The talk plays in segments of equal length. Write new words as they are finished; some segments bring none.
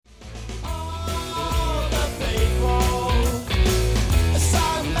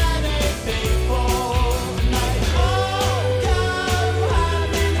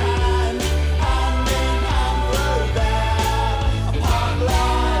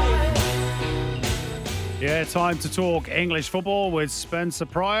Yeah, time to talk English football with Spencer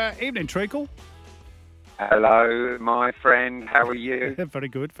Pryor. Evening, Treacle. Hello, my friend. How are you? Very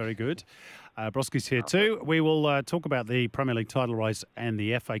good, very good. Broski's here too. We will talk about the Premier League title race and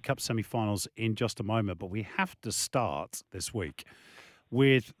the FA Cup semi-finals in just a moment, but we have to start this week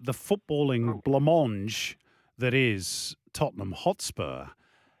with the footballing blancmange that is Tottenham Hotspur,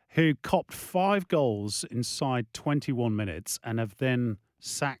 who copped 5 goals inside 21 minutes and have then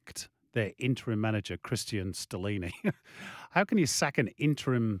sacked their interim manager, Christian Stellini. How can you sack an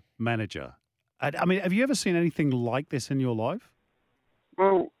interim manager? I mean, have you ever seen anything like this in your life?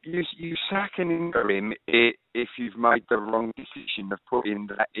 Well, you sack an interim if you've made the wrong decision of putting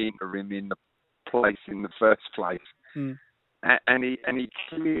that interim in the place in the first place. And he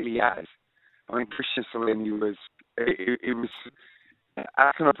clearly has. I mean, Christian Stellini was... It was...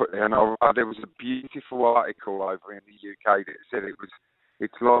 How can I put it? There was a beautiful article over in the UK that said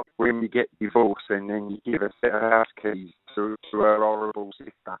it's like when you get divorced and then you give a set of house keys to her horrible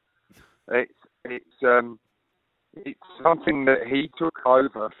sister. It's something that he took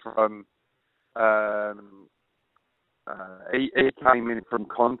over from. He came in from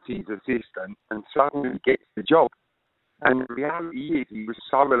Conte's assistant and suddenly gets the job. And the reality is he was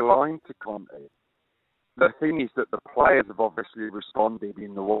so aligned to Conte. The thing is that the players have obviously responded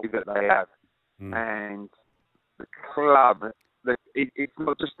in the way that they have, and the club. It's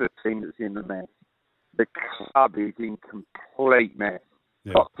not just the team that's in the mess. The club is in complete mess,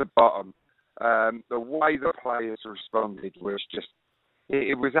 top to bottom. The way the players responded was just,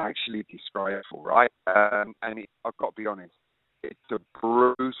 it was actually disgraceful, right? And I've got to be honest, it's a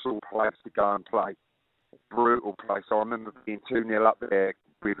brutal place to go and play. A brutal place. I remember being 2-0 up there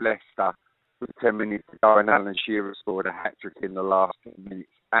with Leicester with 10 minutes to go, and Alan Shearer scored a hat-trick in the last 10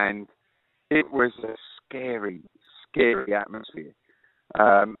 minutes. And it was a scary atmosphere.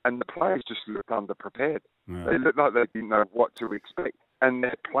 And the players just looked underprepared. Yeah. They looked like they didn't know what to expect. And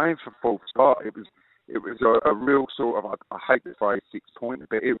they're playing for fourth spot. It was a real sort of, I hate the phrase 6 pointer,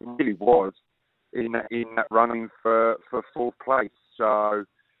 but it really was in that running for fourth place. So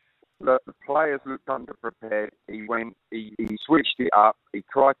the players looked underprepared. He switched it up. He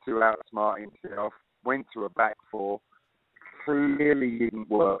tried to outsmart himself, went to a back four, clearly didn't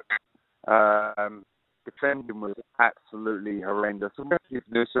work. Defending was absolutely horrendous. And we have to give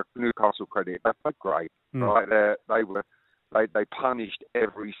Newcastle credit. They played great, right? They punished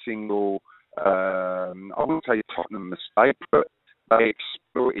every single, I wouldn't say Tottenham mistake, but they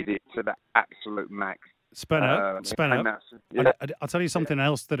exploited it to the absolute max. Spencer, I'll tell you something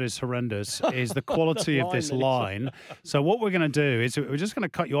else that is horrendous is the quality of this line. So what we're going to do is we're just going to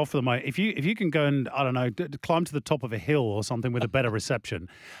cut you off for the moment. If you can go and, I don't know, climb to the top of a hill or something with a better reception,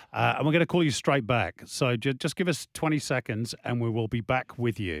 and we're going to call you straight back. So just give us 20 seconds and we will be back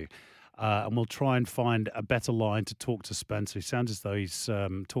with you. And we'll try and find a better line to talk to Spencer. He sounds as though he's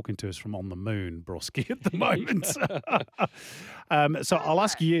talking to us from on the moon, Broski, at the moment. So I'll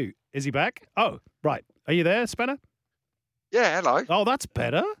ask you, is he back? Oh, right. Are you there, Spencer? Yeah, hello. Oh, that's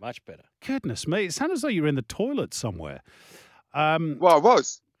better. Much better. Goodness me. It sounds as though you're in the toilet somewhere. Well, I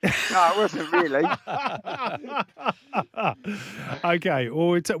was. No, I wasn't really. Okay.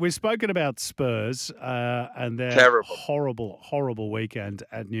 Well, we've spoken about Spurs and their horrible weekend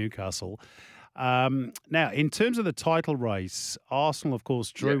at Newcastle. Now, in terms of the title race, Arsenal, of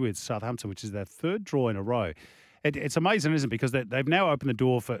course, drew with Southampton, which is their third draw in a row. It's amazing, isn't it? Because they've now opened the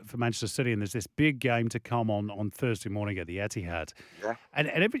door for Manchester City, and there's this big game to come on Thursday morning at the Etihad. Yeah. And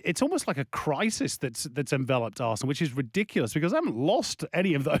it's almost like a crisis that's enveloped Arsenal, which is ridiculous because they haven't lost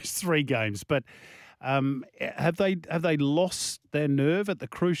any of those 3 games. But have they lost their nerve at the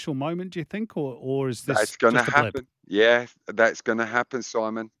crucial moment, do you think? Or is this that's going to happen? Blip? Yeah, that's going to happen,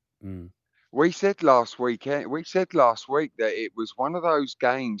 Simon. We said last week that it was one of those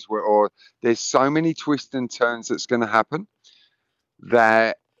games where there's so many twists and turns that's going to happen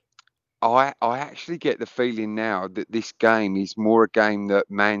that I actually get the feeling now that this game is more a game that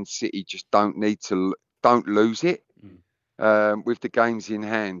Man City just don't lose it with the games in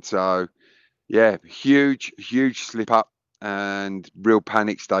hand. So, yeah, huge slip up and real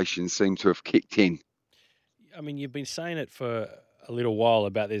panic stations seem to have kicked in. I mean, you've been saying it for a little while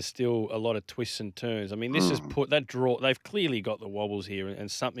about there's still a lot of twists and turns. I mean, this has put that draw. They've clearly got the wobbles here, and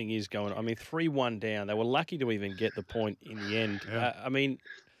something is going on. I mean, 3-1 down. They were lucky to even get the point in the end. Yeah. I mean,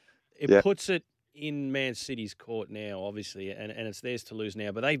 it puts it in Man City's court now, obviously, and it's theirs to lose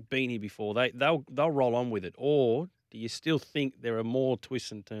now. But they've been here before. They'll roll on with it. Or do you still think there are more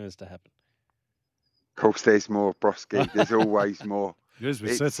twists and turns to happen? Of course, there's more, Broski. There's always more.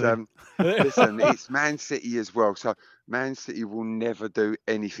 Listen, it's Man City as well. So Man City will never do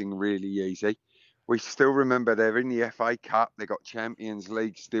anything really easy. we still remember they're in the FA Cup. They got Champions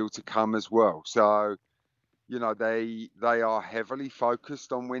League still to come as well. So, they are heavily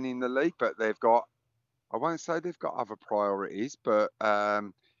focused on winning the league, but they've got, I won't say they've got other priorities, but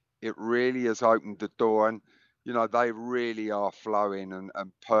it really has opened the door, and they really are flowing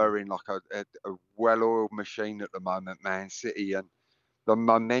and purring like a well-oiled machine at the moment, Man City, and the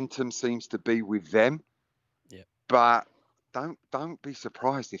momentum seems to be with them. Yeah. But don't be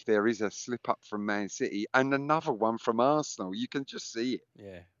surprised if there is a slip up from Man City and another one from Arsenal. You can just see it.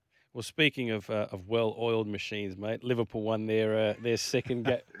 Yeah. Well, speaking of well-oiled machines, mate, Liverpool won their second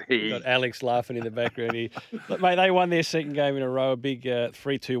game. We got Alex laughing in the background. Look, mate, they won their second game in a row, a big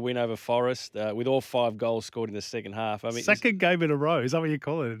 3-2 win over Forest, with all 5 goals scored in the second half. I mean, second game in a row, is that what you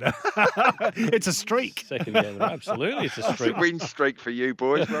call it? It's a streak. Second game in a row, absolutely, it's a streak. It's a win streak for you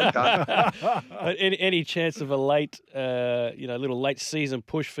boys. Well done. But any chance of a late, little late season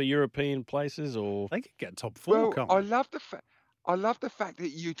push for European places, or they could get top 4? Well, I love the fact that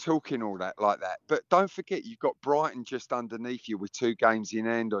you talking all that like that, but don't forget you've got Brighton just underneath you with 2 games in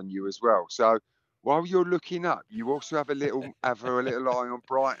hand on you as well. So while you're looking up, you also have a little eye on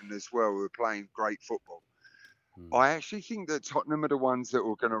Brighton as well, who are playing great football. I actually think that Tottenham are the ones that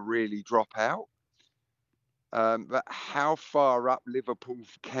are going to really drop out. But how far up Liverpool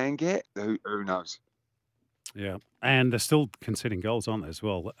can get, who knows? Yeah, and they're still conceding goals, aren't they, as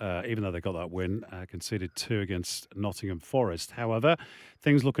well, even though they got that win, conceded 2 against Nottingham Forest. However,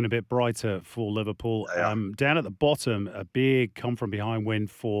 things looking a bit brighter for Liverpool. Down at the bottom, a big come-from-behind win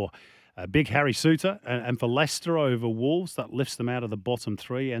for big Harry Souttar and for Leicester over Wolves. That lifts them out of the bottom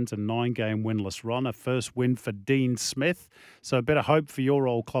 3, ends a 9-game winless run, a first win for Dean Smith. So a bit of hope for your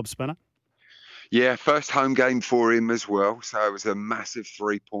old club, Spanner. Yeah, first home game for him as well. So it was a massive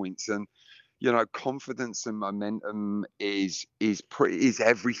 3 points, and confidence and momentum is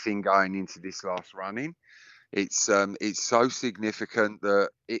everything going into this last running. It's so significant that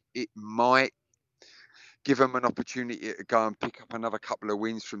it might give them an opportunity to go and pick up another couple of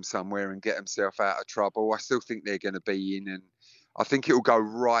wins from somewhere and get themselves out of trouble. I still think they're going to be in, and I think it will go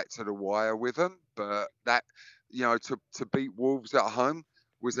right to the wire with them. But that, to beat Wolves at home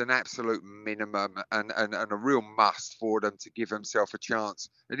was an absolute minimum and a real must for them to give themselves a chance.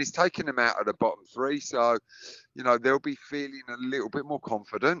 And it's taken them out of the bottom 3. So, they'll be feeling a little bit more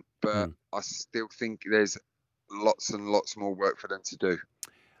confident, but I still think there's lots and lots more work for them to do.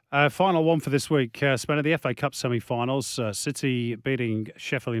 Final one for this week, Spanner, the FA Cup semi-finals. City beating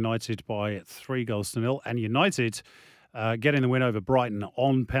Sheffield United by 3-0, and United getting the win over Brighton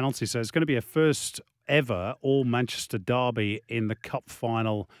on penalty. So it's going to be a first ever all-Manchester derby in the Cup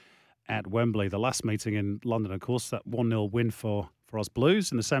final at Wembley. The last meeting in London, of course, that 1-0 win for us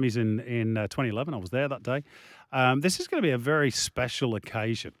Blues in the semis in 2011. I was there that day. This is going to be a very special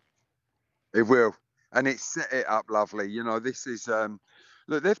occasion. It will. And it's set it up lovely. This is...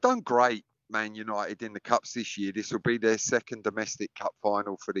 Look, they've done great, Man United, in the Cups this year. This will be their second domestic Cup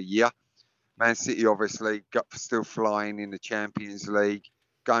final for the year. Man City, obviously, still flying in the Champions League,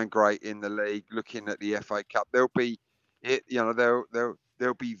 going great in the league, looking at the FA Cup. They'll be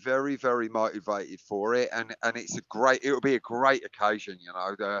very, very motivated for it, and it'll be a great occasion.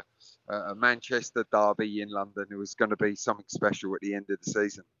 A Manchester derby in London. It was going to be something special at the end of the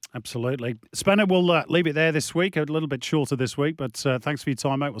season. Absolutely. Spanner, we'll leave it there this week. A little bit shorter this week, but thanks for your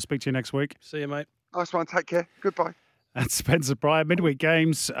time, mate. We'll speak to you next week. See you, mate. Nice one. Take care. Goodbye. That's Spencer Pryor. Midweek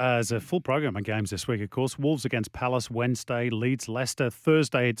games. There's a full program of games this week, of course. Wolves against Palace Wednesday, Leeds, Leicester.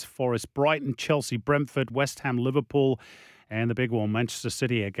 Thursday, it's Forest, Brighton, Chelsea, Brentford, West Ham, Liverpool. And the big one, Manchester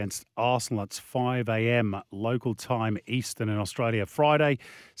City against Arsenal. It's 5 a.m. local time, Eastern in Australia. Friday,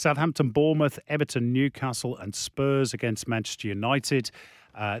 Southampton, Bournemouth, Everton, Newcastle, and Spurs against Manchester United.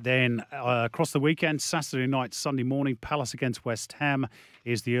 Then across the weekend, Saturday night, Sunday morning, Palace against West Ham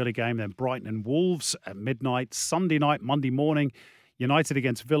is the early game. Then Brighton and Wolves at midnight. Sunday night, Monday morning, United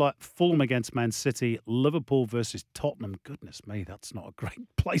against Villa, Fulham against Man City, Liverpool versus Tottenham. Goodness me, that's not a great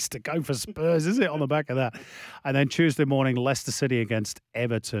place to go for Spurs, is it, on the back of that? And then Tuesday morning, Leicester City against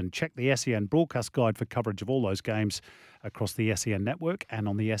Everton. Check the SEN broadcast guide for coverage of all those games across the SEN network and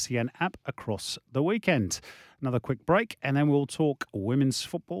on the SEN app across the weekend. Another quick break, and then we'll talk women's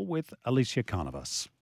football with Alicia Carnivas.